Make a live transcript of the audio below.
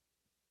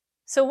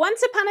So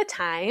once upon a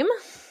time,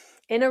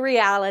 in a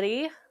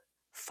reality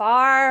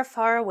far,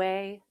 far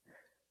away,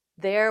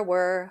 there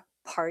were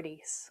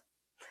parties.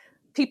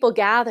 People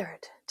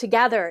gathered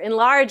together in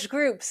large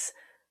groups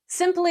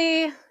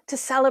simply to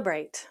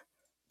celebrate,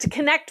 to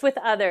connect with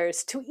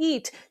others, to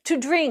eat, to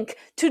drink,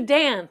 to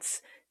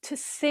dance, to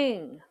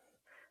sing.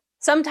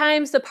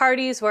 Sometimes the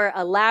parties were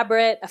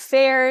elaborate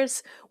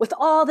affairs with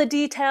all the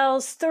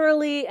details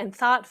thoroughly and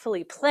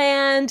thoughtfully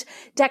planned.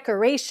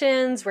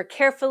 Decorations were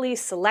carefully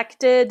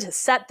selected to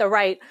set the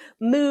right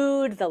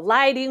mood. The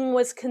lighting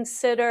was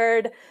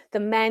considered, the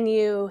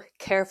menu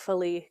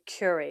carefully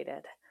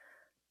curated.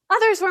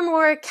 Others were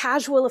more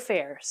casual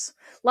affairs,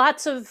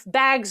 lots of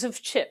bags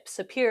of chips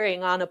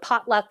appearing on a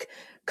potluck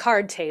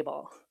card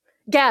table.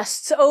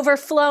 Guests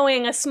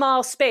overflowing a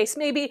small space,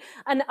 maybe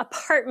an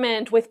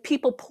apartment with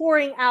people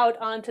pouring out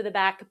onto the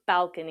back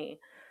balcony.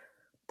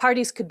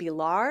 Parties could be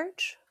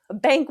large, a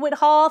banquet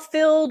hall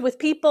filled with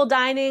people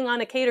dining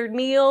on a catered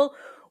meal,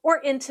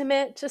 or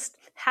intimate, just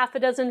half a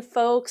dozen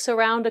folks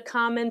around a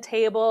common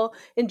table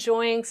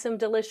enjoying some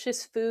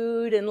delicious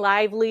food and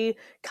lively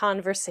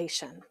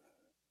conversation.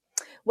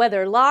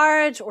 Whether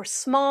large or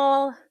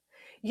small,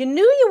 you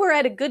knew you were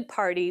at a good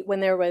party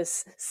when there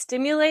was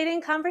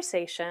stimulating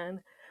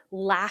conversation,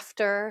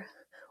 laughter,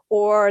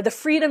 or the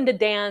freedom to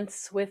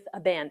dance with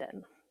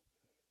abandon.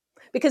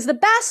 Because the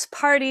best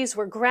parties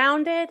were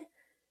grounded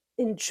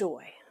in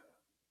joy.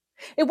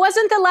 It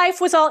wasn't that life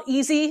was all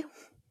easy.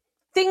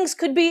 Things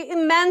could be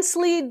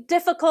immensely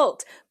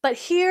difficult, but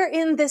here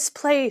in this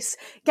place,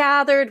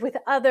 gathered with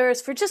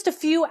others for just a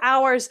few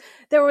hours,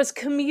 there was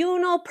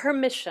communal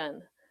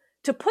permission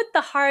to put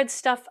the hard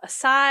stuff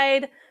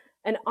aside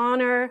and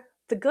honor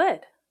the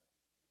good.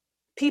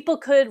 People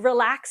could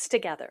relax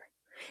together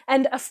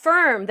and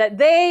affirm that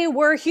they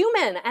were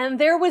human and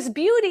there was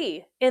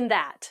beauty in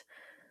that.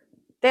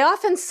 They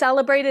often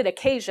celebrated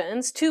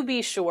occasions, to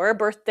be sure,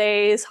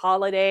 birthdays,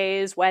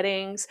 holidays,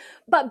 weddings,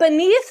 but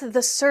beneath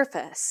the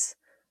surface,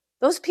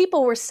 those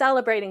people were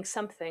celebrating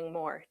something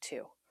more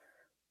too.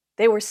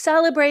 They were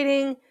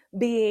celebrating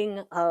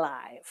being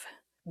alive,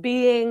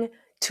 being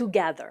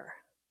together,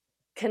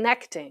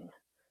 connecting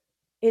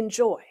in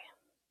joy.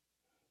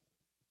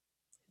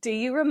 Do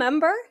you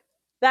remember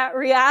that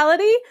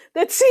reality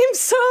that seems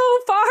so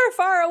far,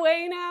 far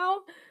away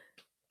now?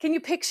 Can you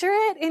picture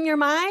it in your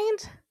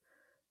mind?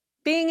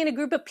 Being in a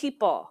group of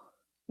people,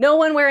 no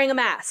one wearing a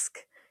mask,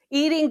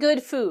 eating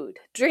good food,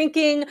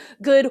 drinking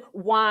good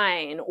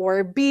wine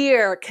or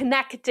beer,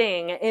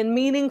 connecting in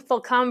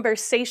meaningful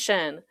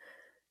conversation.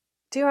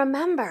 Do you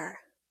remember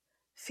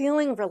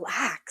feeling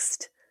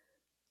relaxed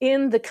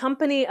in the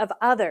company of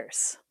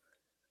others?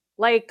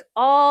 Like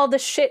all the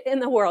shit in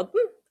the world,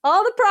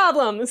 all the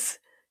problems,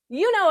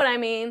 you know what I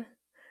mean.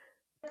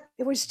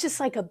 It was just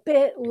like a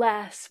bit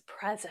less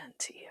present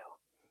to you.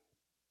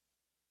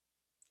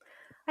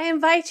 I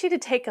invite you to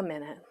take a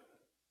minute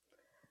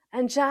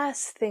and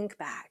just think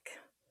back.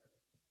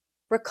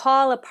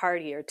 Recall a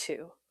party or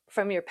two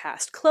from your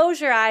past.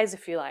 Close your eyes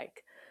if you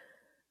like.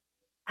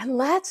 And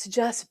let's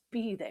just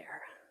be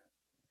there.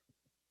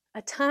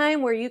 A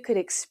time where you could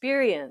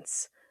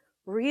experience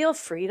real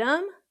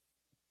freedom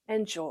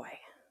and joy.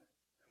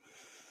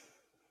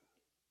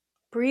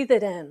 Breathe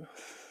it in.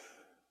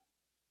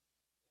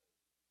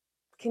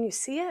 Can you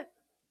see it?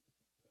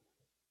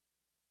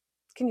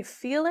 Can you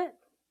feel it?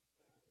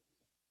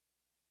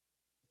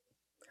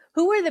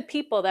 Who were the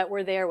people that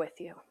were there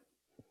with you?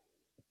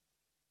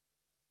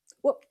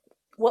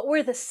 What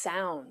were the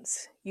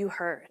sounds you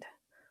heard?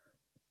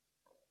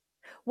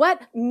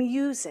 What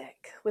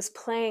music was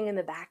playing in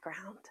the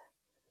background?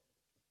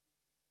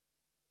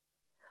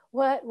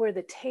 What were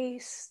the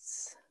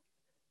tastes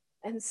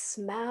and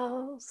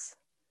smells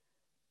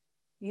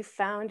you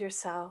found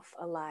yourself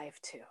alive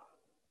to?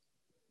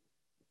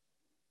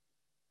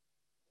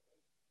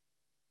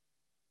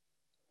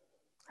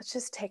 Let's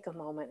just take a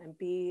moment and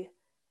be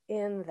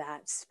in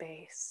that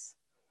space.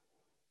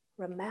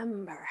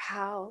 Remember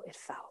how it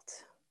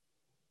felt.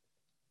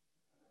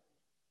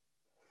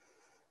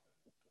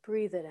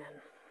 Breathe it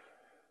in.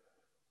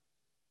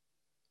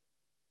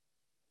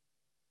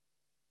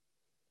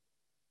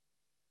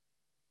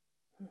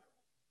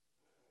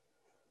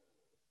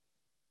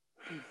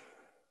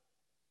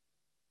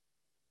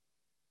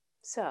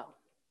 So,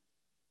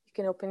 you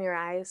can open your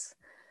eyes.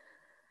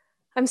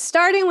 I'm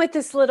starting with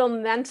this little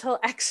mental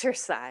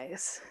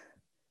exercise,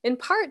 in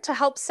part to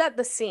help set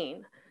the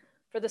scene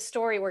for the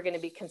story we're going to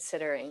be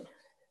considering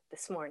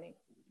this morning.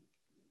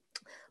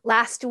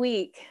 Last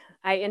week,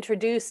 I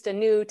introduced a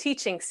new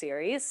teaching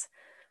series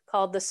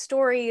called The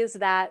Stories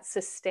That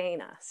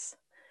Sustain Us.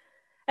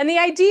 And the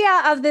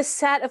idea of this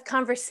set of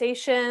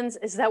conversations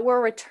is that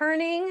we're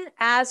returning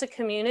as a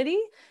community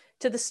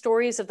to the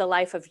stories of the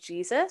life of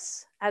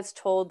Jesus as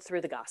told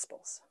through the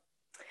Gospels.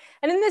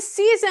 And in this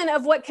season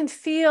of what can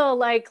feel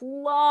like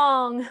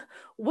long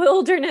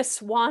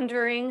wilderness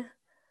wandering,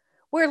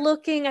 we're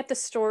looking at the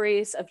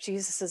stories of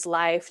Jesus's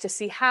life to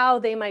see how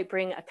they might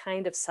bring a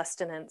kind of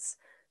sustenance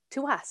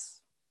to us.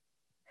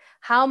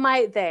 How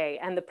might they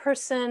and the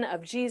person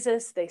of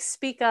Jesus they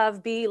speak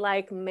of be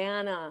like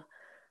manna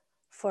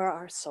for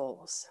our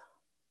souls?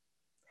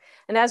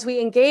 And as we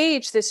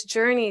engage this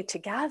journey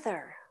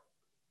together,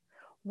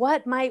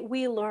 what might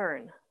we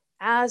learn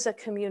as a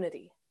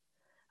community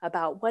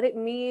about what it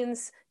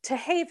means to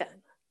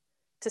haven,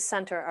 to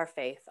center our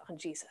faith on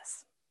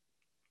Jesus?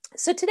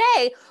 So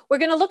today, we're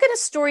going to look at a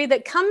story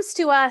that comes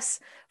to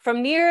us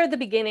from near the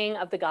beginning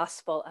of the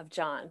Gospel of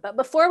John. But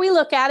before we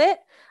look at it,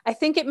 I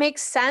think it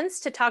makes sense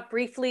to talk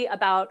briefly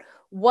about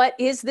what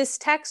is this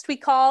text we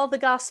call the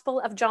Gospel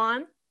of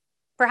John.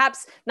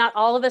 Perhaps not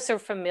all of us are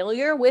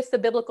familiar with the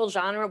biblical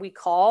genre we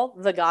call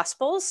the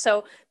Gospels,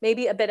 so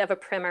maybe a bit of a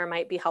primer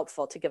might be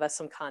helpful to give us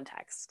some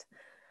context.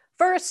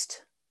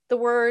 First, the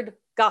word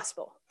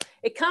gospel.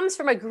 It comes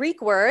from a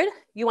Greek word,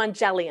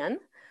 euangelion,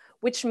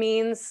 which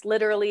means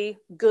literally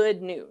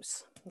good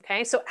news.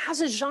 Okay, so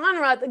as a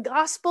genre, the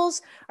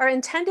Gospels are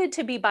intended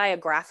to be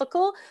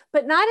biographical,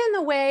 but not in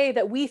the way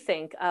that we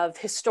think of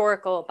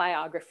historical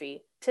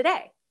biography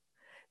today.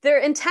 They're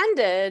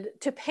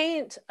intended to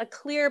paint a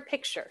clear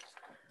picture,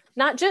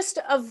 not just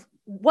of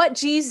what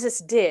Jesus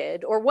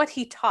did or what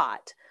he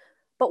taught,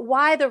 but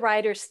why the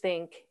writers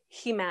think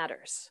he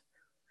matters.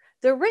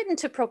 They're written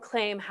to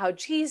proclaim how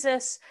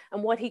Jesus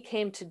and what he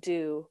came to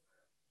do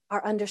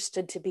are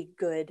understood to be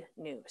good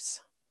news.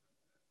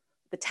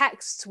 The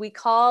texts we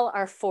call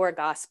our four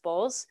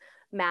Gospels,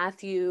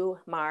 Matthew,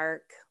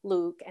 Mark,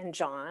 Luke, and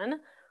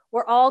John,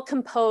 were all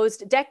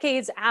composed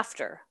decades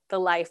after the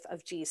life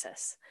of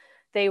Jesus.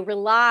 They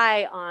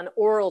rely on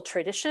oral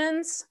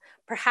traditions,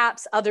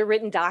 perhaps other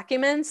written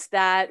documents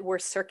that were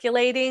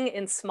circulating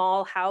in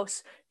small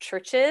house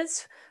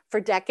churches for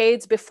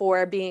decades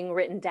before being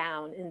written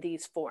down in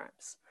these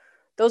forms.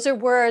 Those are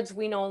words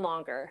we no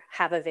longer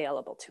have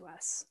available to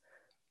us.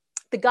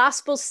 The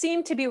Gospels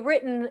seem to be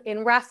written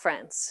in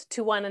reference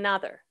to one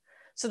another.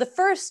 So the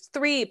first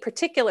three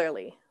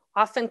particularly,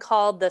 often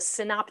called the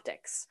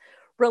synoptics,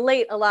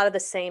 relate a lot of the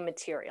same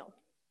material.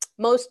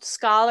 Most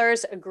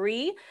scholars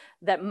agree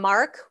that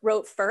Mark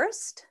wrote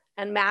first,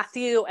 and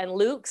Matthew and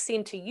Luke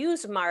seem to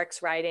use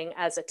Mark's writing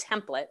as a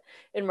template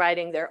in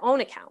writing their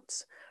own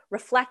accounts,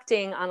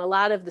 reflecting on a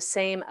lot of the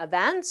same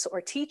events or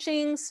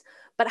teachings,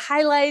 but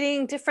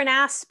highlighting different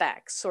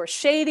aspects or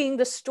shading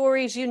the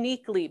stories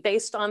uniquely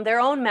based on their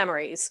own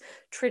memories,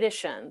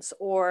 traditions,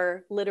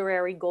 or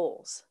literary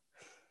goals.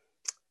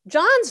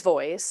 John's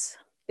voice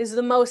is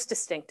the most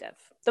distinctive,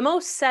 the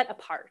most set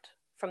apart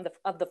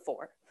of the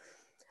four.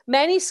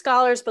 Many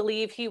scholars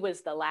believe he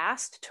was the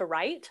last to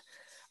write,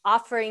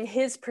 offering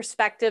his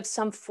perspective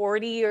some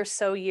 40 or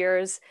so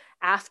years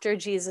after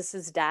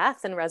Jesus's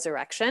death and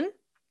resurrection.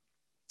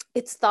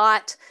 It's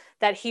thought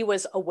that he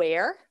was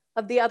aware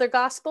of the other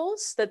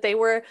Gospels, that they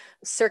were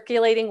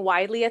circulating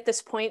widely at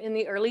this point in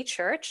the early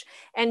church.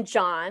 And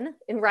John,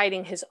 in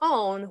writing his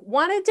own,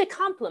 wanted to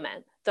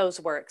complement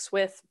those works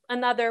with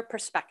another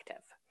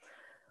perspective.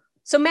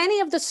 So many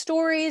of the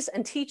stories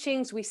and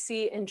teachings we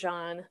see in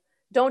John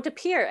don't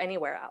appear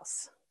anywhere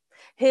else.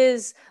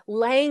 His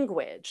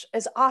language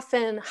is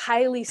often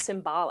highly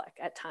symbolic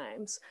at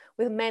times,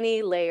 with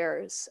many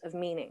layers of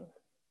meaning.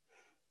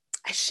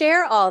 I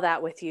share all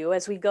that with you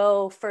as we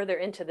go further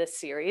into this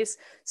series,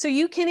 so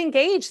you can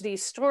engage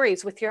these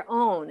stories with your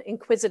own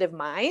inquisitive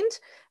mind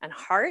and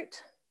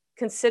heart,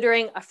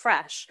 considering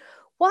afresh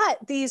what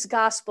these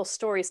gospel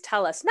stories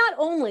tell us, not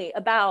only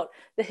about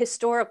the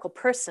historical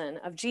person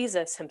of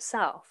Jesus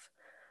himself,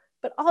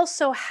 but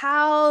also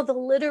how the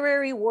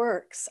literary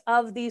works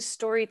of these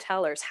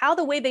storytellers, how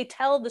the way they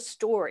tell the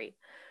story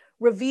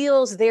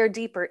reveals their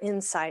deeper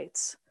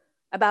insights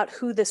about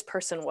who this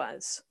person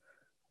was,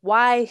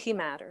 why he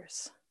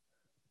matters,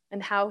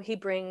 and how he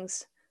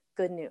brings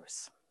good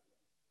news.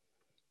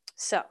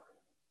 So,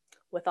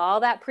 with all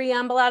that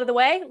preamble out of the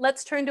way,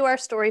 let's turn to our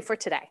story for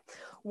today.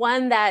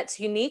 One that's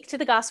unique to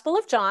the Gospel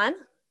of John,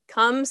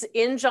 comes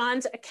in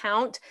John's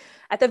account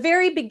at the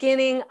very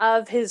beginning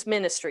of his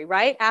ministry,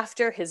 right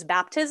after his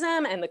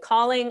baptism and the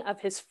calling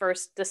of his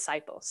first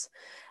disciples.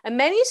 And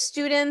many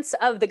students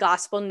of the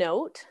Gospel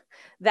note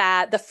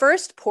that the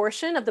first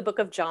portion of the book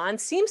of John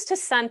seems to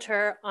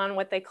center on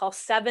what they call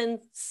 7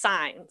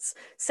 signs,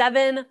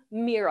 7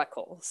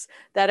 miracles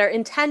that are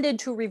intended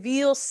to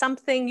reveal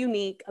something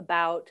unique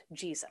about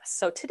Jesus.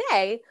 So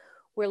today,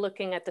 we're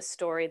looking at the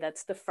story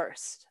that's the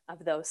first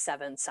of those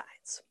 7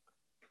 signs.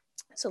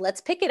 So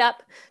let's pick it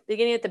up,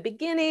 beginning at the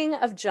beginning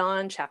of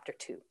John chapter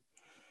 2.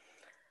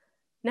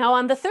 Now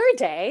on the 3rd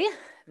day,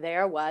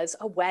 there was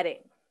a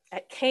wedding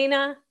at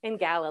Cana in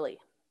Galilee.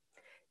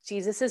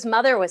 Jesus'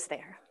 mother was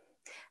there,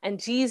 and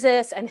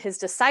Jesus and his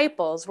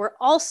disciples were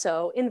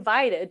also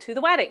invited to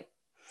the wedding.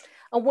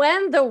 And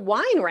when the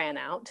wine ran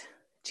out,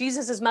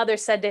 Jesus' mother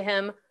said to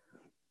him,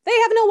 "They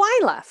have no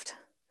wine left."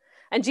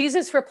 And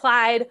Jesus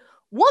replied,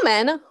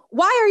 "Woman,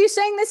 why are you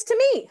saying this to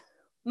me?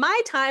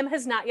 My time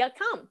has not yet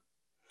come."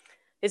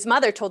 His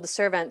mother told the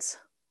servants,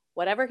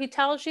 "Whatever he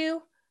tells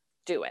you,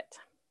 do it."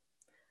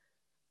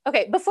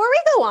 Okay, before we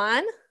go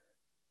on,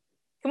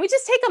 Can we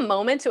just take a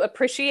moment to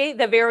appreciate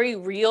the very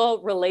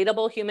real,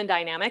 relatable human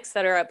dynamics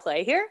that are at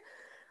play here?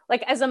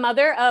 Like, as a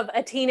mother of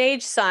a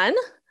teenage son,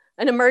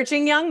 an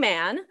emerging young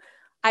man,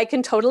 I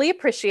can totally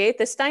appreciate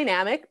this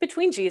dynamic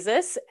between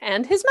Jesus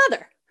and his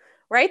mother,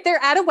 right?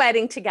 They're at a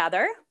wedding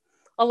together,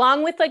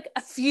 along with like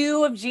a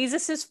few of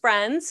Jesus's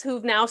friends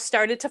who've now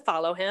started to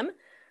follow him.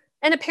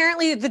 And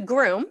apparently the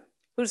groom,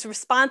 who's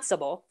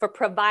responsible for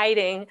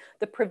providing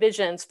the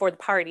provisions for the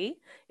party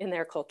in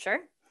their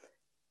culture,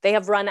 they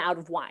have run out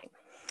of wine.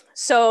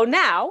 So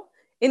now,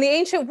 in the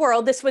ancient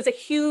world, this was a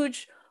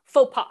huge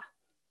faux pas.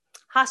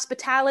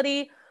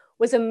 Hospitality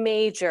was a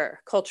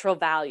major cultural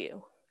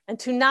value, and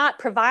to not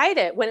provide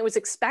it when it was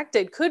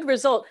expected could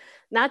result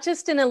not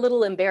just in a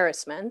little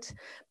embarrassment,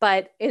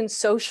 but in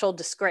social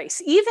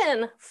disgrace,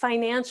 even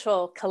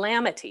financial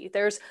calamity.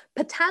 There's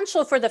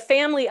potential for the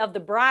family of the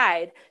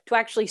bride to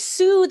actually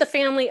sue the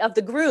family of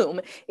the groom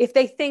if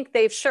they think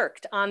they've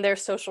shirked on their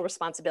social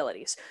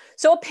responsibilities.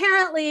 So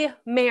apparently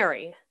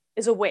Mary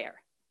is aware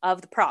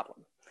of the problem,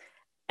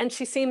 and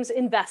she seems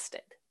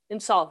invested in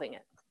solving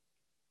it.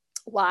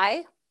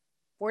 Why?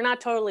 We're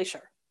not totally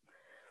sure.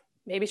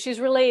 Maybe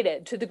she's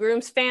related to the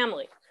groom's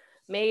family.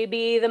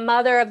 Maybe the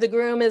mother of the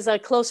groom is a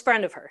close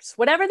friend of hers.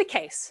 Whatever the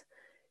case,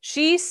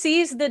 she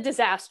sees the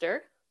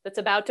disaster that's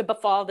about to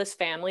befall this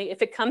family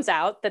if it comes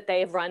out that they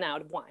have run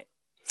out of wine.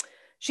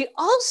 She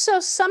also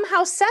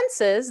somehow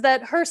senses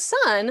that her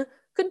son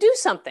could do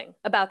something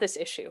about this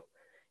issue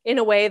in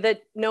a way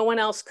that no one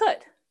else could.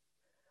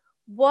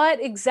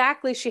 What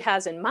exactly she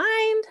has in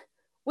mind,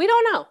 we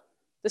don't know.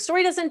 The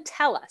story doesn't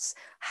tell us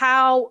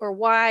how or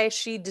why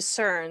she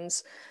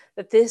discerns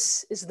that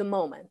this is the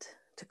moment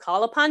to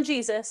call upon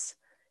Jesus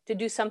to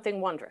do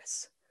something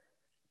wondrous.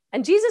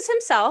 And Jesus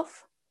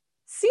himself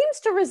seems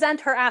to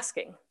resent her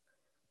asking.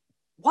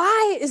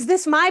 Why is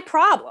this my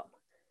problem?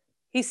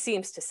 He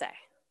seems to say.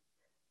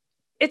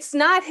 It's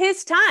not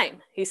his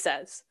time, he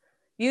says,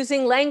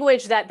 using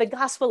language that the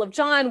Gospel of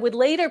John would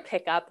later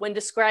pick up when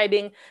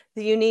describing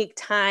the unique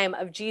time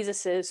of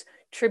Jesus's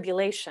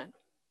tribulation.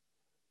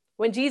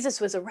 When Jesus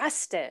was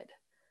arrested,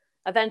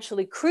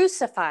 eventually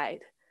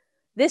crucified,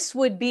 this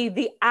would be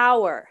the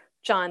hour,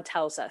 John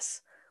tells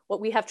us,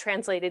 what we have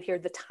translated here,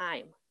 the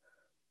time.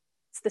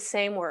 It's the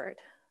same word,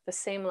 the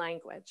same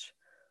language.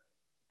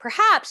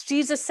 Perhaps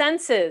Jesus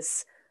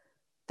senses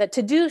that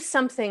to do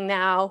something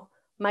now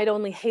might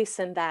only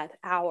hasten that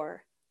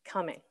hour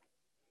coming.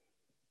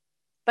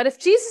 But if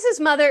Jesus's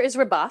mother is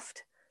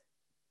rebuffed,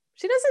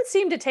 she doesn't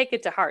seem to take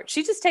it to heart.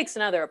 She just takes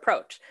another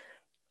approach,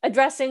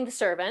 addressing the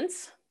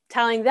servants,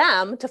 telling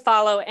them to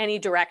follow any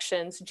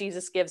directions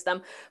Jesus gives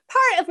them.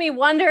 Part of me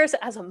wonders,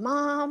 as a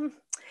mom,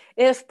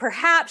 if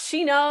perhaps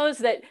she knows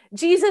that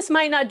Jesus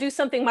might not do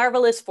something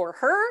marvelous for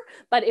her,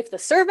 but if the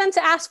servants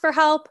ask for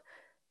help,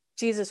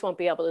 Jesus won't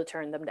be able to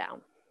turn them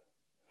down.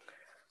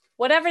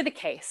 Whatever the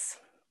case,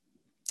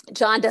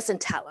 John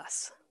doesn't tell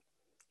us.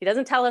 He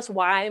doesn't tell us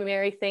why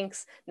Mary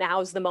thinks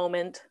now's the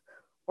moment,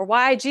 or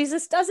why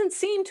Jesus doesn't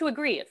seem to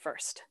agree at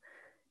first.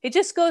 He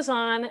just goes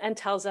on and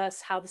tells us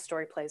how the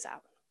story plays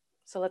out.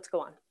 So let's go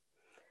on.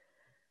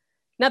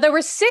 Now, there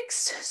were 6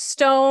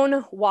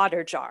 stone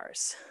water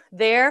jars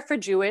there for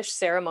Jewish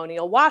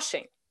ceremonial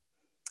washing,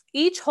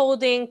 each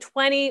holding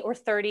 20 or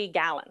 30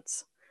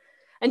 gallons.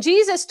 And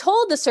Jesus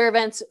told the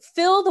servants,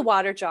 fill the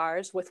water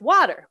jars with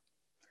water.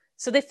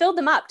 So they filled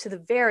them up to the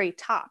very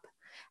top.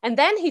 And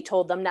then he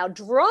told them, now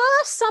draw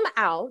some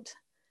out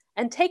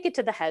and take it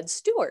to the head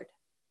steward.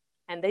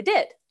 And they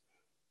did.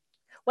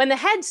 When the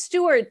head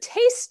steward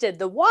tasted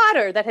the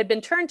water that had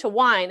been turned to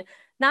wine,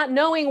 not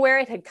knowing where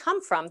it had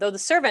come from, though the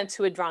servants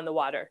who had drawn the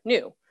water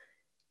knew,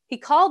 he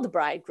called the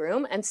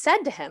bridegroom and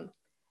said to him,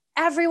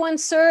 everyone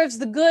serves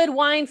the good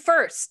wine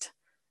first,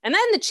 and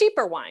then the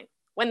cheaper wine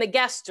when the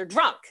guests are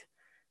drunk.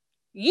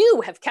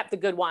 You have kept the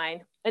good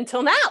wine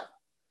until now.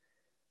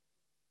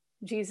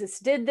 Jesus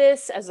did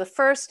this as the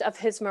first of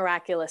his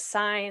miraculous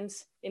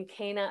signs in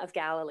Cana of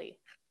Galilee.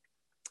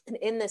 And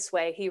in this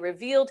way, he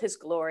revealed his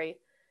glory,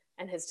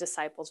 and his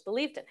disciples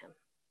believed in him.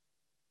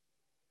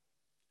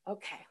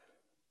 Okay.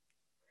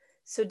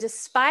 So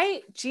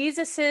despite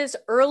Jesus's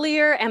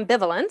earlier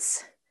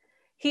ambivalence,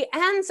 he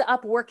ends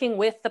up working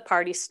with the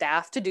party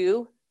staff to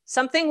do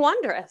something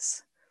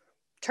wondrous,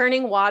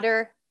 turning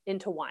water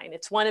into wine.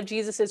 It's one of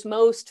Jesus's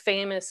most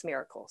famous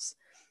miracles.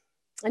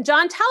 And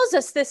John tells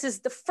us this is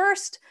the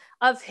first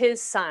of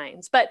his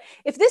signs. But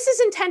if this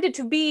is intended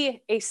to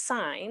be a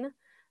sign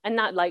and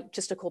not like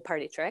just a cool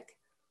party trick,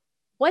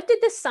 what did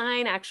this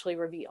sign actually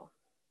reveal?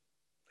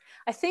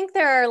 I think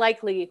there are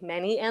likely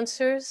many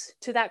answers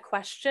to that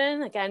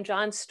question. Again,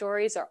 John's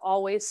stories are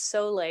always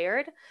so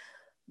layered.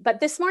 But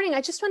this morning,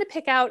 I just want to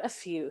pick out a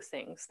few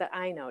things that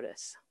I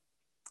notice,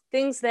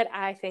 things that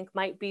I think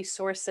might be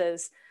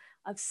sources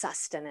of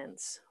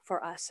sustenance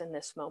for us in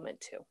this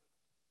moment too.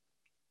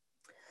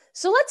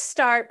 So let's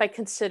start by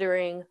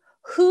considering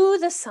who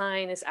the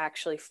sign is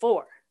actually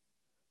for.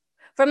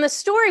 From the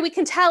story, we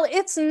can tell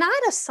it's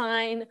not a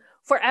sign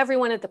for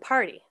everyone at the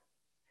party.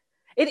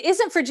 It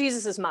isn't for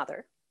Jesus's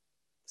mother.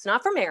 It's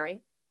not for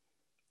Mary.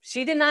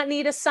 She did not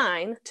need a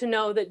sign to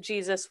know that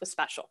Jesus was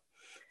special.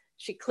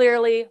 She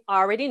clearly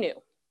already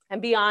knew,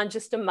 and beyond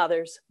just a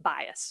mother's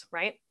bias,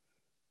 right?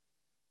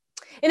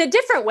 In a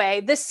different way,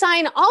 this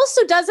sign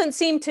also doesn't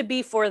seem to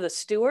be for the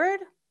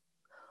steward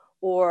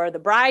or the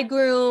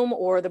bridegroom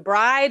or the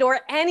bride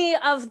or any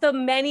of the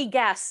many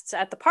guests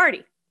at the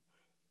party.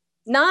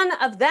 None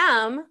of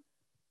them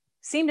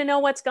seem to know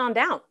what's gone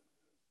down.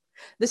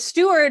 The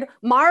steward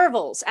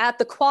marvels at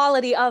the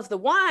quality of the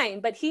wine,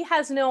 but he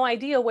has no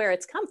idea where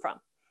it's come from.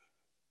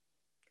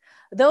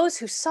 Those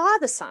who saw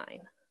the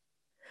sign,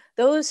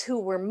 those who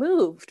were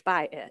moved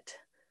by it,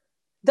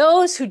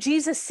 those who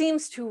Jesus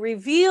seems to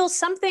reveal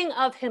something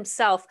of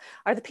himself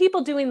are the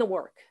people doing the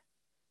work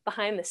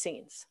behind the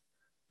scenes,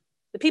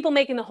 the people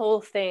making the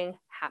whole thing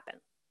happen,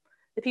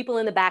 the people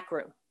in the back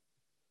room,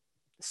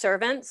 the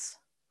servants,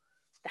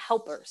 the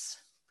helpers,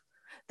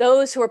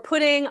 those who are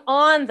putting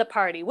on the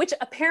party, which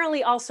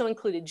apparently also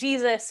included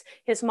Jesus,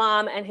 his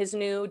mom, and his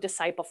new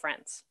disciple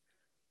friends.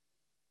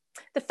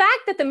 The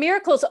fact that the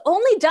miracle is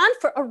only done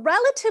for a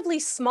relatively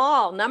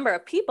small number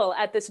of people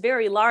at this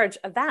very large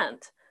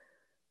event,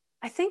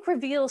 I think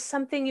reveals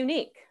something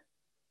unique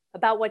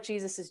about what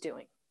Jesus is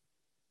doing.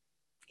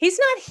 He's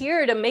not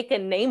here to make a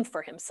name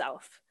for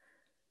himself.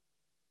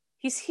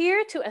 He's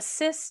here to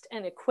assist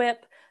and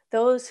equip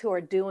those who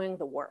are doing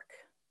the work.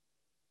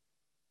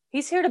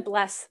 He's here to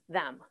bless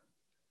them.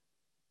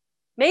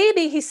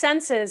 Maybe he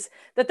senses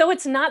that though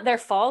it's not their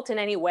fault in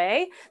any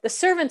way, the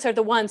servants are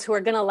the ones who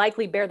are going to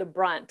likely bear the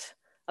brunt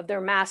of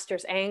their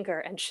master's anger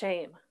and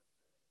shame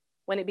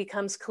when it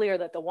becomes clear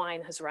that the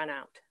wine has run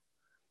out.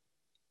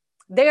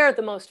 They're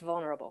the most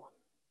vulnerable.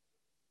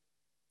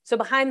 So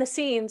behind the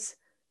scenes,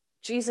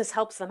 Jesus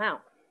helps them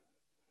out.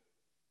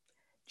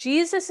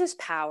 Jesus'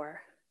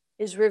 power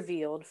is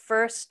revealed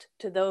first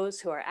to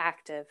those who are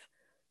active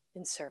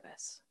in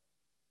service.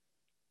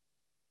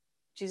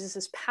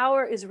 Jesus'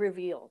 power is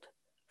revealed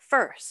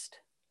first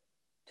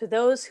to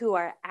those who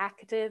are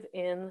active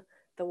in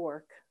the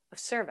work of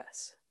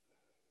service.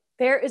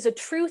 There is a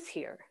truth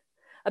here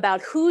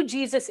about who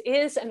Jesus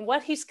is and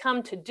what he's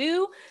come to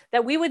do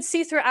that we would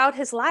see throughout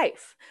his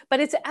life. But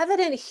it's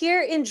evident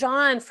here in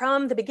John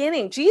from the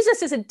beginning.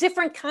 Jesus is a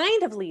different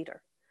kind of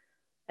leader,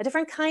 a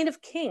different kind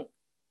of king.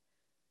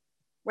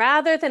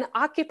 Rather than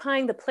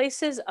occupying the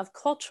places of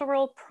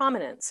cultural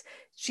prominence,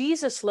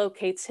 Jesus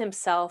locates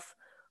himself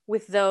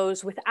with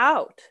those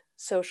without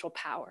social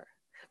power.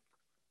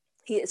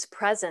 He is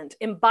present,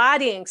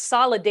 embodying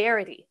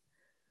solidarity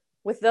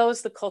with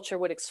those the culture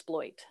would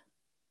exploit,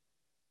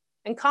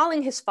 and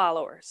calling his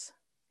followers,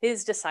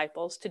 his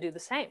disciples, to do the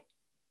same.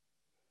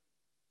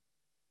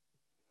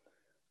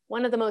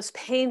 One of the most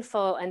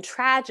painful and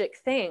tragic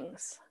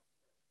things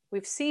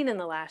we've seen in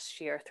the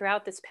last year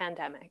throughout this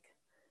pandemic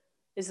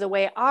is the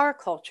way our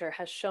culture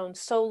has shown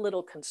so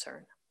little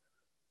concern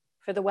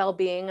for the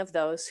well-being of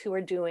those who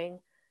are doing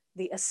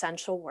the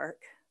essential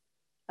work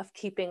of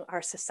keeping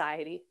our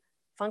society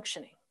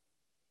functioning.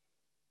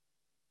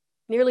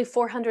 Nearly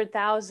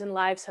 400,000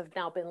 lives have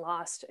now been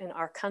lost in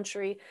our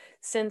country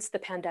since the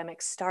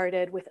pandemic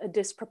started, with a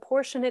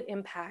disproportionate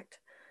impact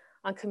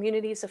on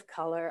communities of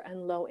color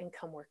and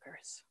low-income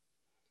workers.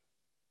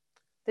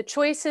 The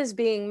choices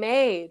being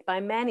made by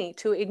many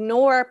to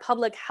ignore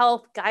public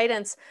health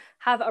guidance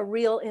have a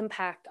real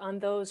impact on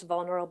those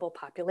vulnerable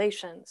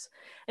populations.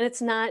 And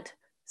it's not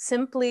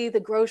simply the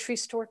grocery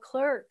store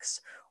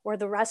clerks or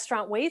the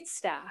restaurant wait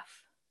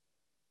staff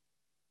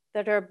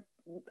that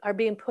are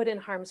being put in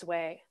harm's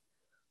way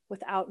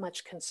without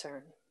much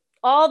concern.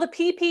 All the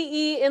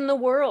PPE in the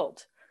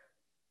world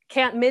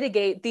can't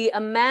mitigate the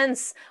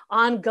immense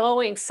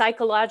ongoing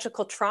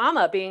psychological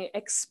trauma being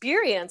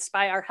experienced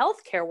by our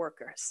healthcare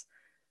workers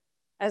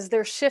as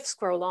their shifts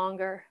grow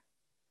longer,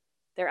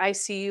 their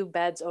ICU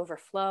beds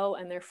overflow,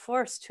 and they're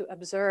forced to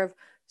observe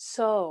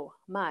so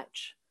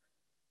much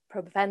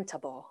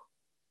preventable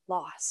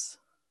loss.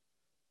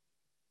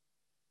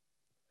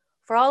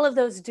 For all of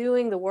those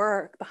doing the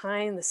work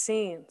behind the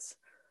scenes,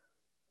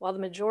 while the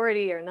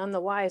majority are none the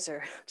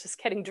wiser,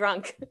 just getting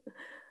drunk,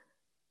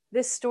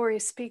 this story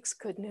speaks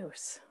good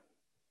news.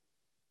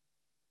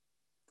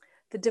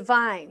 The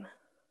divine,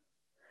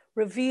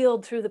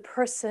 revealed through the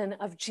person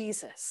of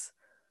Jesus,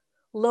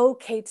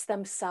 locates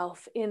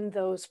themselves in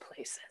those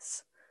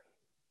places.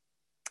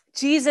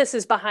 Jesus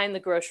is behind the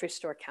grocery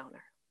store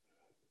counter.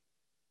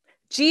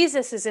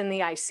 Jesus is in the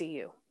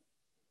ICU.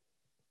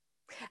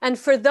 And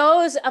for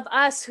those of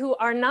us who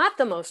are not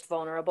the most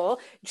vulnerable,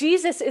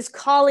 Jesus is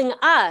calling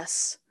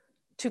us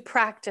to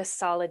practice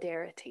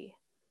solidarity,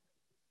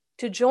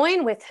 to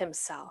join with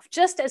himself,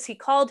 just as he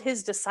called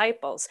his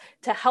disciples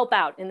to help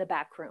out in the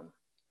back room,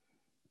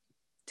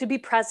 to be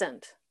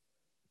present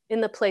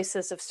in the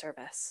places of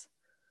service,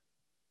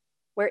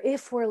 where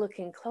if we're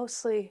looking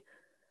closely,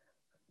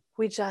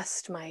 we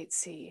just might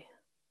see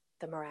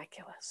the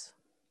miraculous.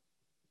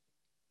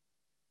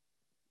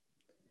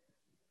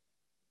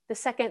 The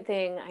second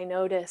thing I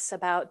notice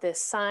about this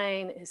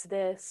sign is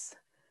this: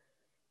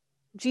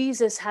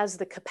 Jesus has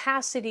the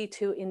capacity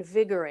to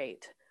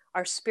invigorate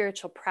our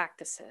spiritual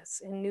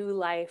practices in new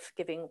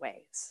life-giving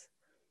ways.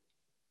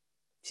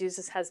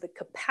 Jesus has the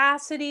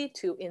capacity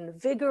to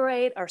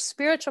invigorate our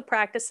spiritual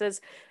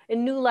practices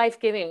in new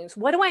life-giving ways.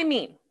 What do I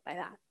mean by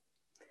that?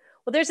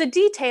 Well, there's a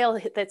detail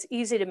that's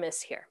easy to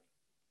miss here.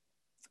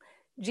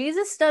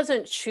 Jesus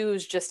doesn't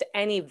choose just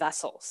any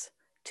vessels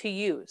to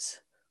use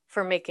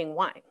for making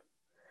wine.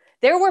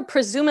 There were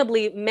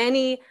presumably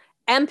many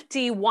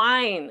empty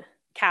wine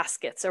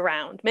caskets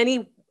around,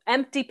 many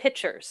empty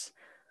pitchers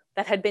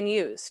that had been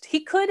used. He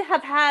could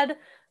have had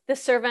the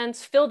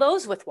servants fill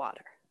those with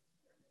water.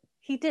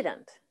 He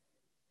didn't.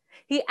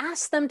 He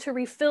asked them to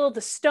refill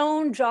the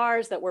stone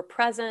jars that were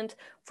present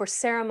for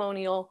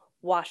ceremonial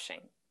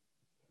washing.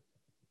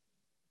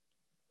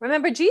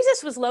 Remember,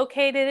 Jesus was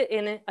located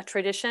in a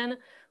tradition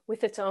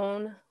with its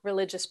own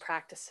religious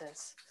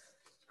practices.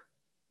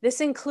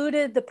 This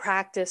included the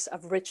practice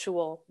of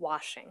ritual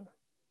washing.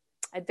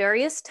 At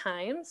various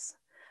times,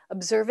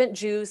 observant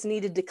Jews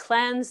needed to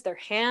cleanse their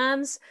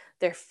hands,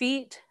 their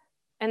feet,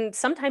 and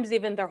sometimes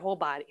even their whole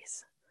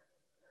bodies.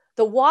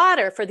 The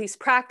water for these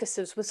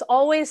practices was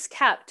always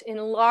kept in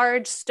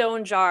large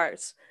stone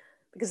jars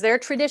because their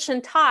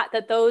tradition taught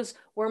that those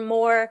were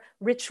more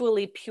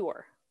ritually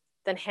pure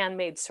than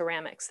handmade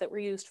ceramics that were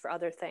used for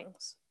other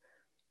things.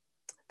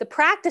 The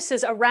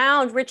practices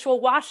around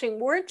ritual washing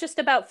weren't just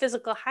about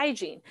physical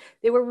hygiene.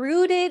 They were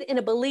rooted in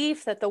a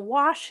belief that the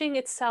washing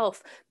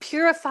itself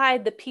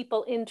purified the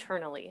people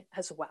internally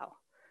as well.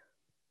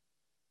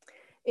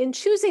 In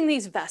choosing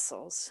these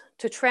vessels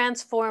to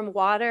transform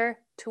water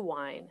to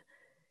wine,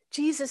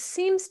 Jesus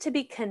seems to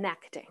be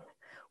connecting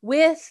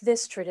with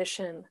this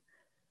tradition,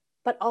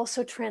 but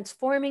also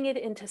transforming it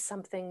into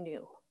something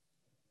new.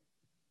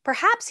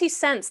 Perhaps he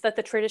sensed that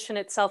the tradition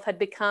itself had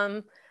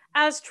become,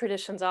 as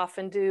traditions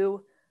often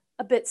do,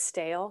 a bit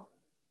stale.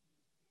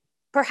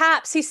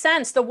 Perhaps he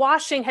sensed the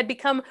washing had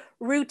become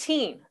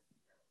routine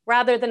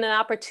rather than an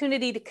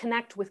opportunity to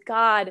connect with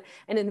God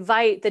and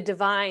invite the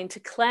divine to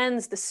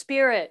cleanse the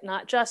spirit,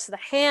 not just the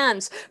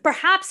hands.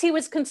 Perhaps he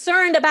was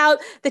concerned about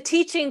the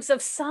teachings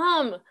of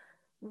some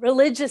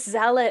religious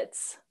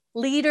zealots,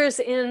 leaders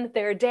in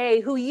their day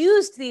who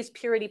used these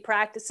purity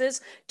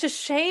practices to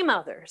shame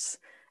others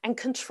and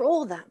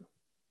control them.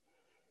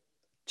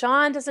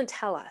 John doesn't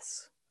tell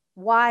us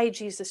why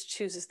Jesus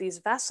chooses these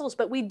vessels,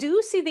 but we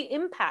do see the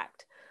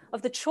impact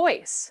of the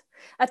choice.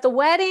 At the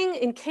wedding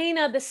in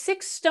Cana, the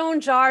 6 stone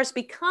jars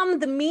become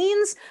the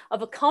means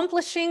of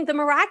accomplishing the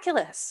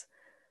miraculous.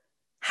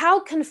 How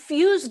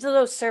confused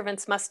those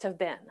servants must have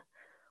been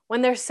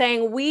when they're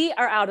saying, "We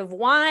are out of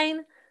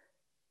wine,"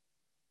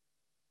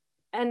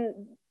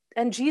 and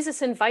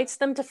Jesus invites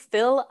them to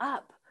fill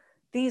up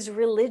these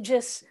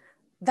religious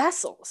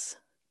vessels,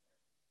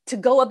 to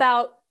go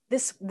about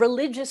this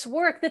religious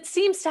work that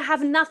seems to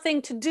have nothing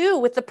to do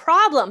with the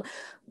problem.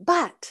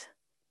 But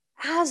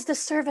as the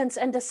servants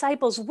and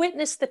disciples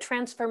witness the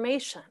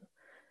transformation,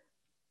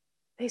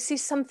 they see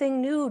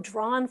something new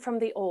drawn from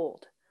the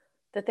old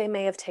that they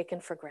may have taken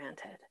for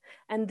granted.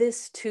 And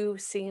this too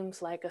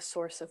seems like a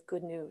source of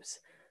good news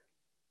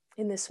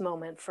in this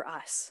moment for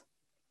us.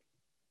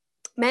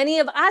 Many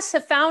of us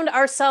have found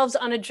ourselves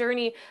on a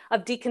journey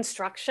of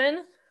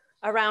deconstruction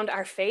around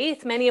our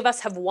faith. Many of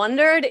us have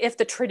wondered if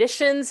the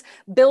traditions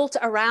built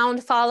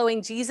around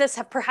following Jesus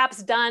have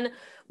perhaps done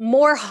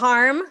more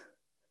harm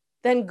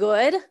than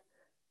good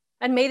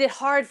and made it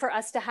hard for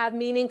us to have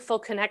meaningful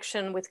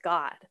connection with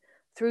God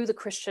through the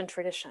Christian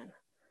tradition.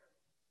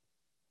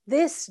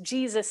 This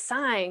Jesus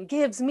sign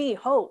gives me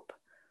hope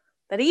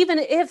that even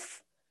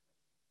if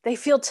they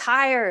feel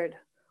tired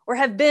or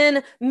have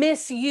been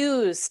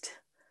misused,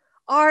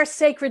 our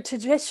sacred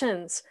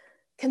traditions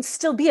can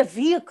still be a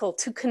vehicle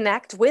to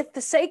connect with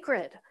the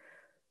sacred.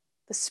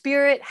 The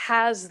Spirit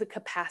has the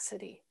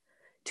capacity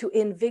to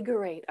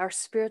invigorate our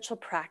spiritual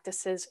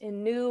practices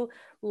in new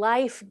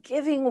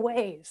life-giving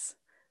ways.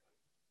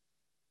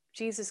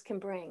 Jesus can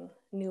bring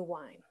new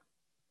wine.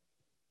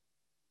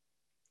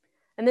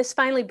 And this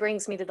finally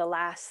brings me to the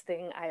last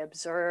thing I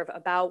observe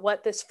about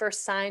what this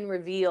first sign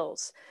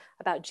reveals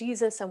about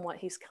Jesus and what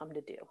he's come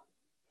to do.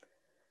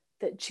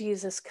 That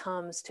Jesus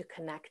comes to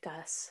connect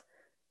us,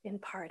 in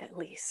part at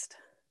least,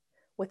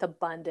 with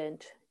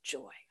abundant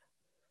joy.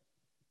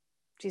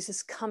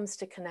 Jesus comes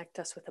to connect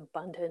us with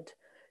abundant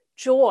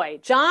joy.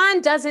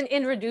 John doesn't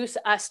introduce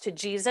us to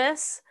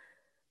Jesus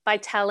by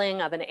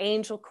telling of an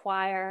angel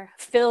choir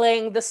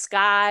filling the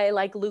sky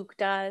like Luke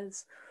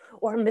does,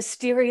 or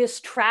mysterious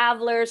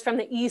travelers from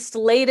the east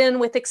laden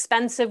with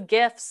expensive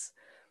gifts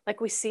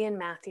like we see in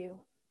Matthew.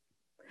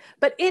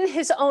 But in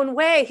his own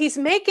way, he's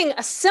making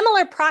a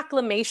similar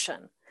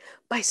proclamation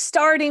by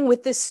starting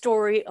with this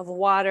story of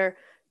water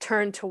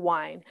turned to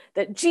wine,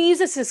 that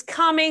Jesus'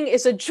 coming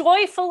is a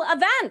joyful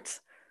event.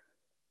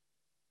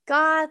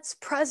 God's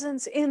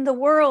presence in the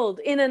world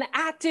in an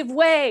active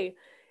way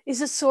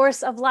is a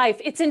source of life.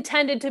 It's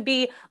intended to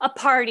be a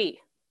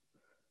party.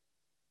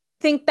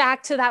 Think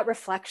back to that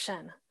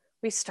reflection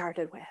we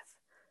started with,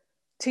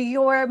 to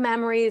your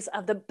memories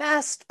of the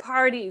best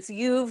parties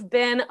you've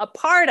been a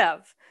part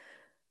of.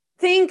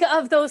 Think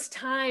of those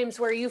times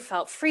where you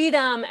felt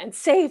freedom and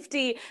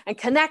safety and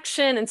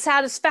connection and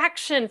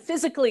satisfaction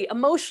physically,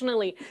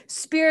 emotionally,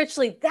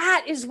 spiritually.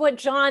 That is what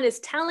John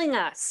is telling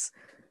us.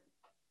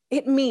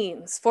 It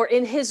means, for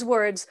in his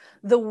words,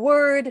 the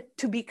word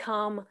to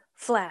become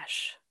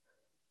flesh.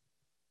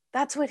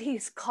 That's what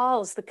he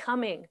calls the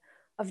coming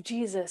of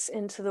Jesus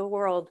into the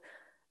world.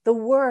 The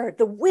word,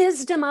 the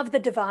wisdom of the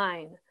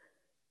divine,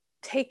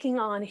 taking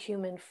on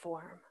human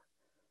form.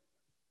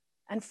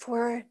 And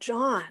for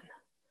John,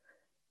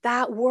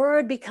 that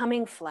word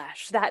becoming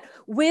flesh, that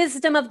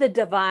wisdom of the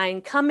divine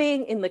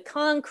coming in the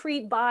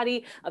concrete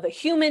body of a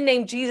human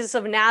named Jesus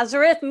of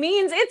Nazareth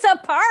means it's a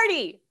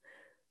party.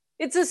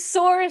 It's a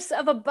source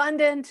of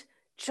abundant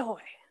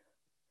joy.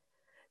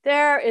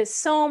 There is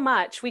so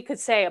much we could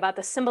say about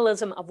the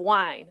symbolism of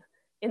wine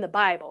in the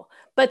Bible,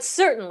 but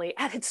certainly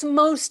at its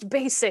most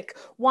basic,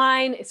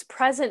 wine is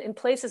present in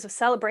places of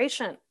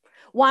celebration.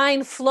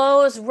 Wine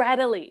flows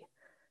readily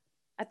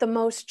at the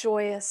most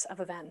joyous of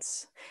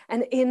events.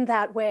 And in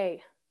that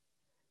way,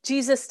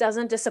 Jesus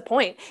doesn't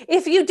disappoint.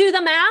 If you do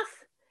the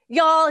math,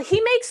 y'all, he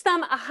makes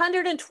them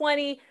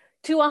 120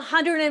 to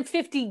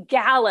 150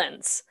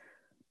 gallons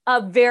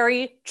of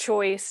very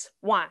choice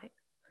wine.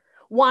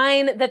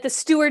 Wine that the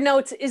steward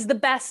notes is the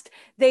best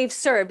they've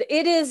served.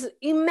 It is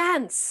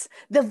immense.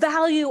 The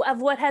value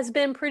of what has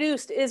been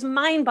produced is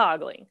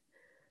mind-boggling.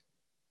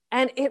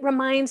 And it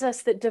reminds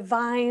us that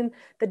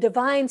the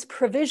divine's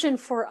provision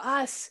for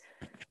us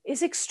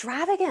is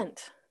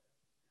extravagant.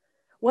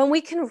 When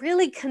we can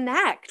really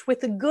connect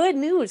with the good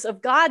news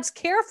of God's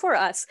care for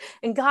us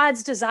and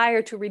God's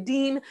desire to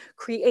redeem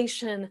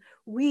creation,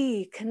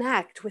 we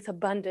connect with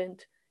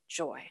abundant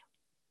joy.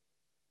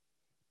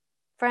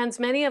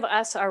 Friends, many of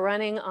us are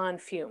running on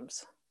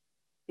fumes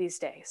these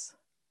days.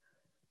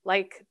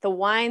 Like the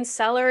wine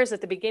cellars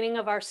at the beginning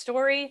of our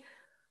story,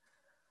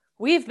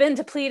 we've been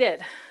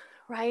depleted,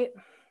 right?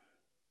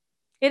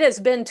 It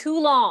has been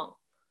too long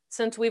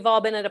since we've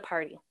all been at a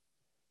party,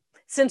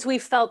 since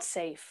we've felt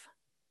safe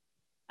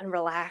and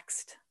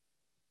relaxed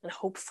and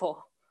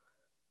hopeful.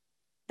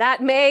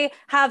 That may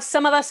have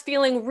some of us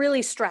feeling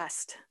really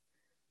stressed.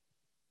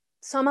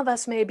 Some of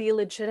us may be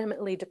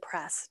legitimately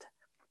depressed.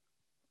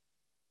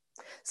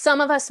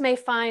 Some of us may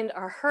find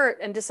our hurt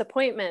and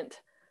disappointment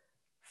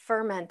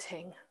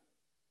fermenting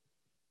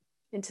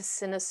into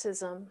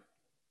cynicism,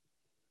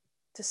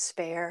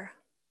 despair,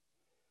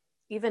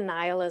 even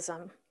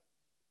nihilism.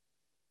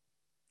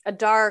 A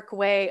dark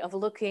way of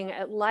looking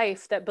at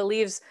life that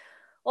believes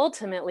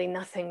ultimately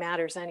nothing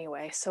matters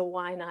anyway, so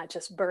why not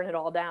just burn it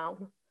all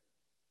down?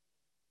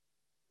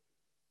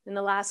 In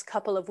the last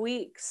couple of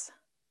weeks,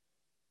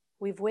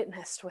 we've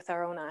witnessed with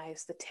our own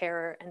eyes the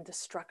terror and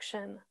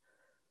destruction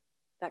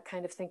that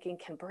kind of thinking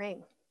can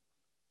bring.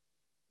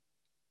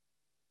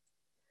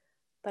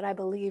 But I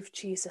believe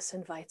Jesus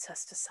invites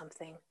us to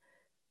something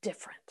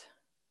different.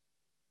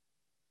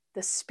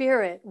 The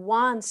Spirit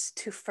wants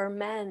to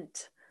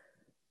ferment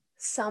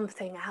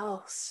something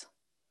else.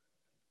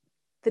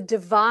 The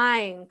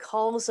divine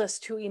calls us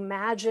to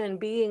imagine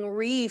being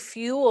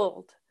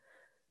refueled.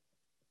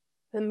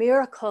 The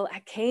miracle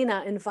at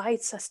Cana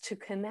invites us to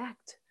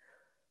connect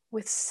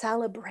with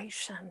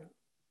celebration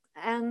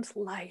and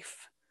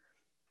life.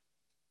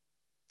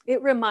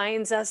 It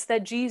reminds us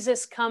that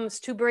Jesus comes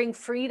to bring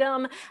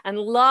freedom and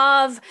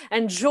love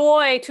and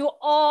joy to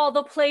all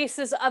the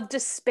places of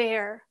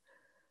despair.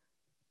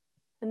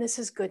 And this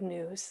is good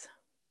news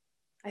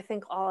I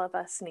think all of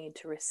us need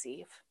to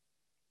receive.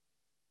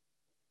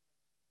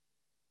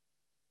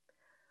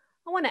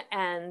 I want to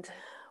end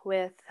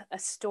with a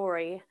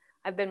story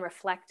I've been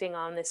reflecting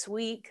on this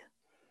week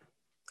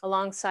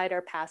alongside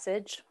our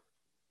passage.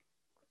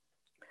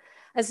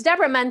 As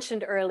Deborah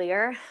mentioned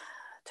earlier,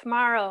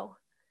 tomorrow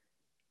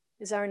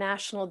is our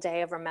National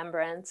Day of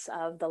Remembrance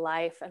of the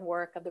life and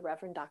work of the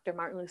Reverend Dr.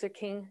 Martin Luther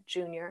King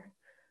Jr.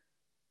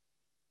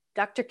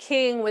 Dr.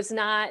 King was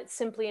not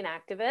simply an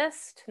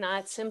activist,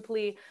 not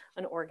simply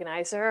an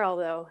organizer,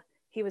 although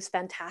he was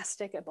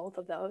fantastic at both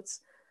of those,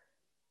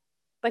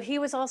 but he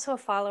was also a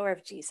follower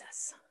of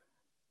Jesus.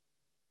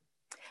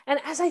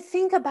 And as I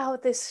think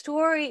about this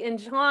story in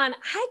John,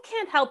 I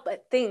can't help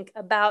but think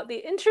about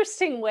the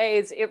interesting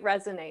ways it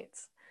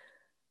resonates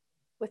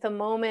with a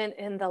moment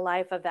in the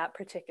life of that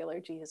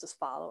particular Jesus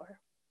follower.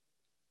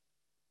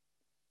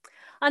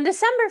 On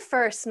December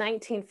 1st,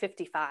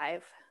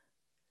 1955,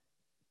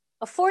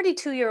 a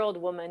 42-year-old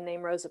woman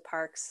named Rosa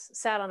Parks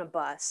sat on a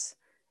bus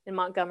in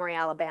Montgomery,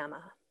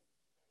 Alabama.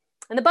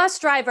 And the bus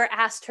driver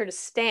asked her to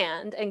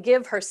stand and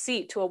give her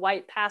seat to a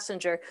white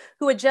passenger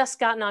who had just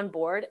gotten on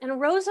board, and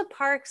Rosa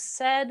Parks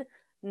said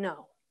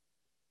no.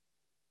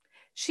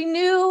 She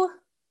knew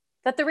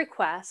that the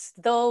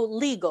request, though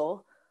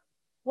legal,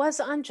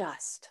 was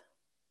unjust.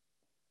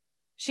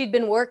 She'd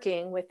been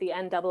working with the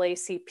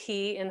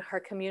NAACP in her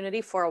community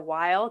for a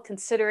while,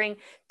 considering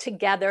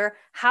together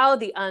how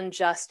the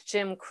unjust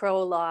Jim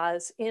Crow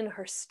laws in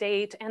her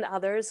state and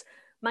others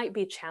might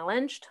be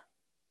challenged,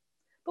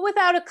 but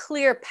without a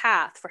clear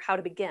path for how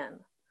to begin.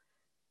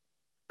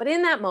 But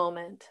in that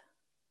moment,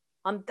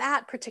 on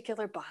that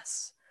particular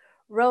bus,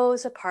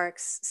 Rosa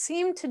Parks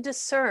seemed to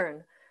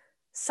discern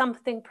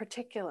something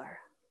particular.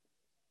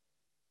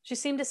 She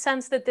seemed to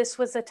sense that this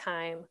was a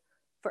time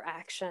for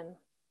action.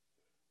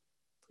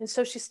 And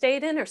so she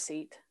stayed in her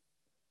seat.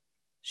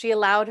 She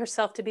allowed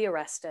herself to be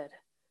arrested,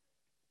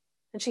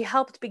 and she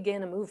helped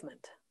begin a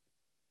movement.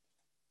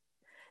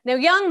 Now,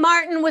 young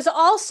Martin was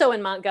also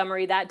in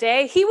Montgomery that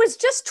day. He was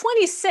just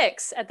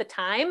 26 at the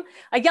time,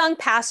 a young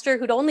pastor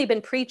who'd only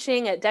been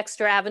preaching at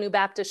Dexter Avenue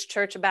Baptist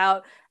Church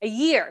about a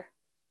year.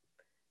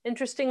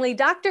 Interestingly,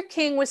 Dr.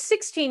 King was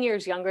 16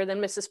 years younger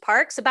than Mrs.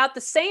 Parks, about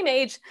the same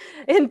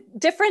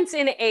difference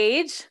in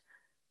age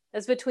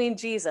as between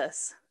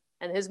Jesus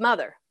and his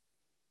mother.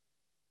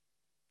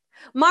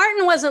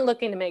 Martin wasn't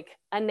looking to make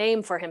a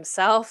name for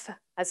himself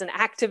as an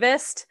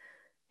activist.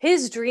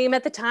 His dream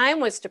at the time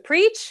was to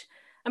preach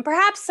and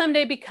perhaps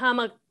someday become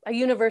a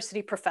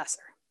university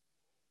professor.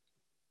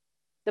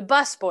 The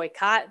bus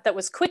boycott that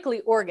was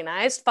quickly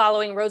organized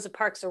following Rosa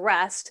Parks'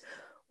 arrest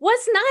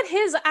was not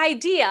his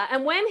idea,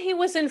 and when he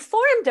was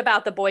informed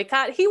about the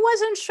boycott, he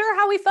wasn't sure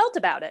how he felt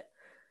about it.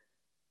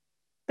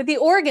 But the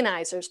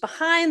organizers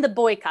behind the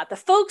boycott, the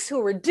folks who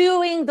were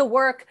doing the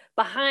work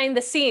behind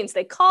the scenes,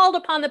 they called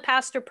upon the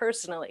pastor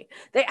personally.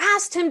 They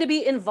asked him to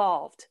be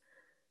involved.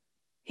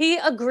 He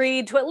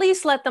agreed to at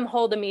least let them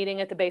hold a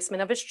meeting at the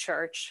basement of his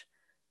church,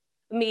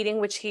 a meeting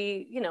which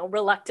he,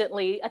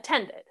 reluctantly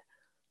attended.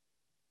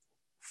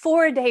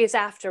 4 days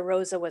after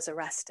Rosa was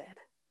arrested,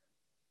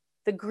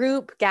 the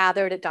group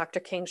gathered at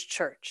Dr. King's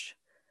church.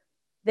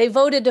 They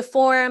voted to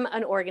form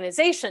an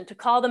organization to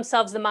call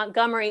themselves the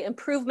Montgomery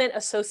Improvement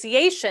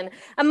Association.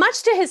 And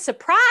much to his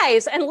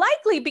surprise, and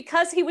likely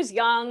because he was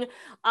young,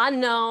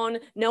 unknown,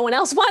 no one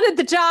else wanted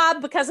the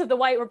job because of the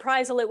white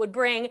reprisal it would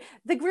bring,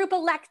 the group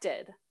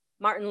elected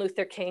Martin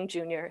Luther King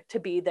Jr. to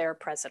be their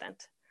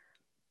president.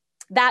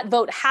 That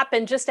vote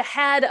happened just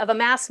ahead of a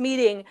mass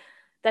meeting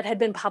that had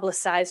been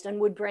publicized and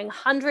would bring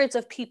hundreds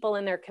of people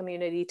in their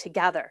community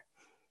together,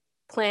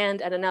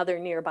 planned at another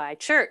nearby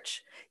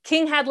church.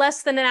 King had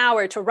less than an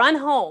hour to run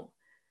home,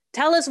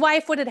 tell his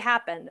wife what had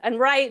happened, and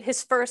write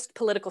his first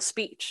political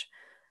speech,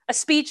 a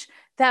speech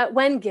that,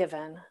 when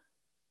given,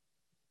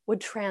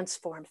 would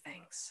transform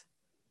things,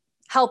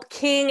 help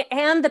King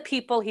and the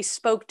people he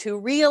spoke to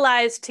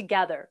realize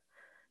together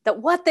that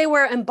what they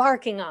were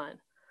embarking on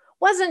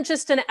wasn't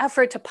just an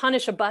effort to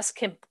punish a bus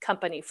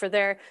company for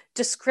their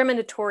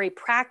discriminatory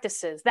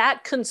practices,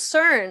 that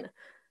concern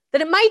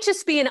that it might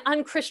just be an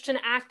unchristian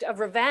act of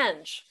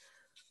revenge,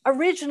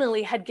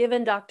 originally had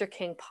given Dr.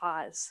 King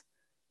pause.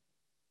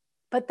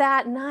 But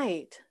that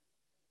night,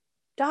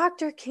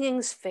 Dr.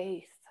 King's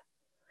faith,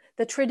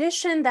 the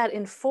tradition that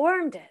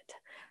informed it,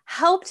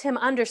 helped him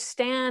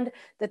understand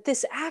that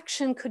this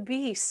action could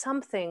be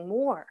something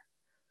more.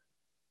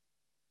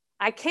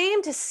 I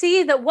came to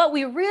see that what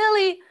we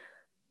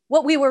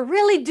were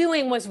really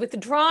doing was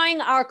withdrawing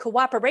our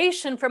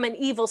cooperation from an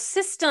evil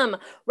system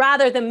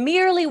rather than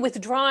merely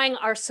withdrawing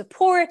our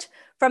support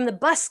from the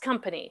bus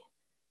company,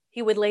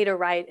 he would later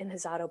write in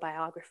his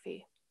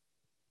autobiography.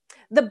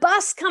 The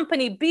bus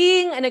company,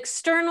 being an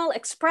external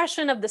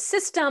expression of the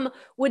system,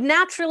 would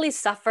naturally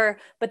suffer,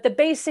 but the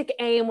basic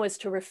aim was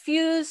to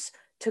refuse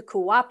to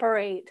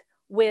cooperate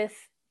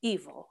with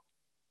evil.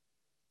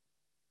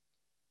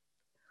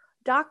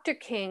 Dr.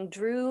 King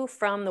drew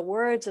from the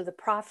words of the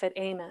prophet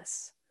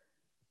Amos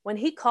when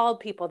he called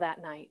people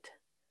that night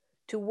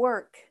to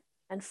work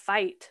and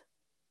fight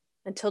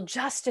until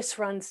justice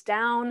runs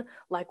down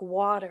like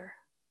water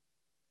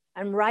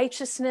and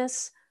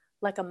righteousness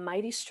like a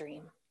mighty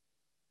stream.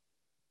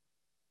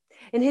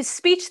 In his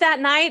speech that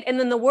night, and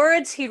in the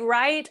words he'd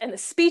write and the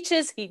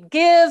speeches he'd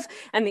give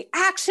and the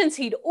actions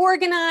he'd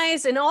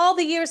organize in all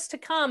the years to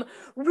come,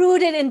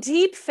 rooted in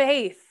deep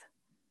faith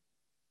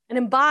and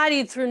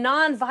embodied through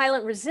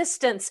nonviolent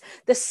resistance,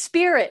 the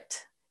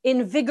Spirit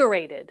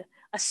invigorated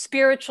a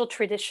spiritual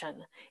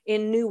tradition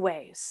in new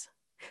ways.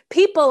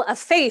 People of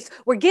faith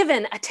were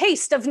given a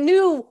taste of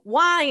new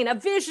wine, a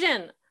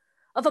vision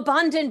of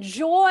abundant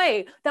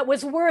joy that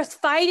was worth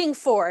fighting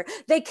for.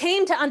 They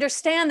came to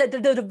understand that the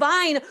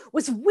divine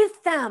was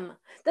with them,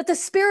 that the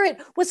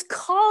Spirit was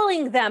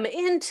calling them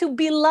into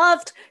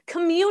beloved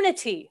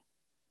community,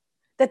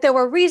 that there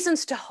were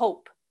reasons to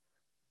hope,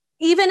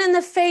 even in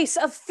the face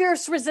of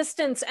fierce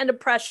resistance and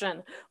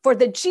oppression, for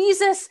the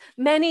Jesus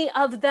many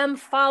of them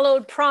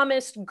followed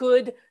promised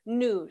good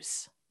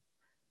news.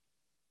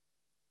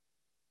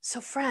 So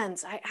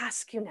friends, I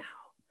ask you now,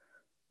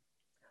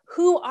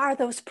 who are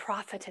those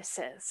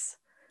prophetesses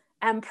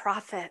and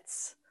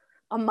prophets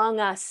among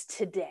us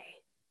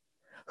today?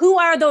 Who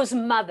are those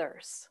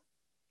mothers?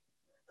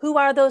 Who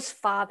are those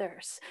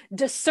fathers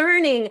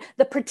discerning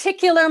the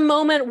particular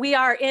moment we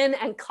are in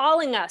and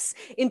calling us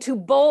into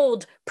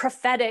bold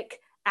prophetic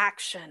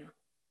action?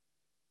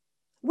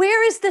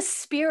 Where is the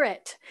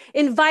Spirit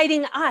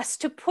inviting us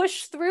to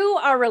push through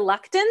our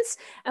reluctance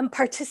and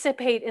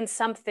participate in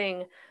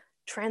something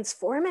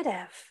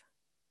transformative?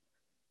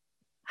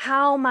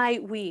 How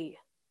might we,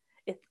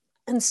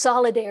 in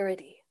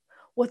solidarity,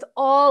 with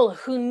all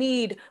who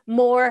need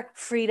more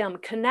freedom.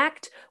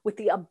 Connect with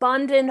the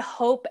abundant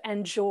hope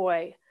and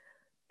joy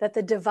that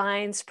the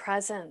divine's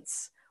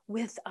presence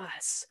with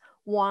us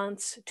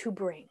wants to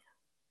bring.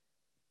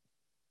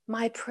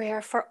 My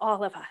prayer for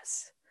all of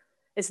us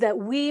is that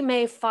we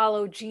may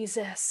follow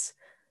Jesus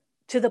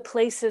to the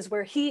places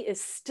where he is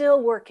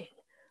still working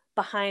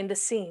behind the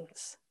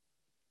scenes.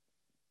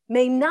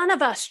 May none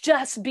of us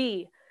just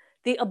be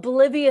the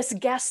oblivious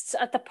guests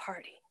at the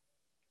party,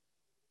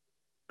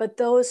 but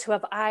those who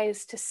have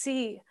eyes to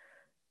see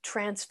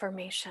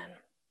transformation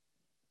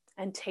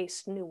and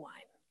taste new wine.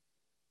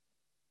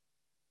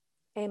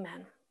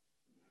 Amen.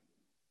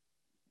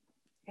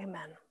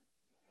 Amen.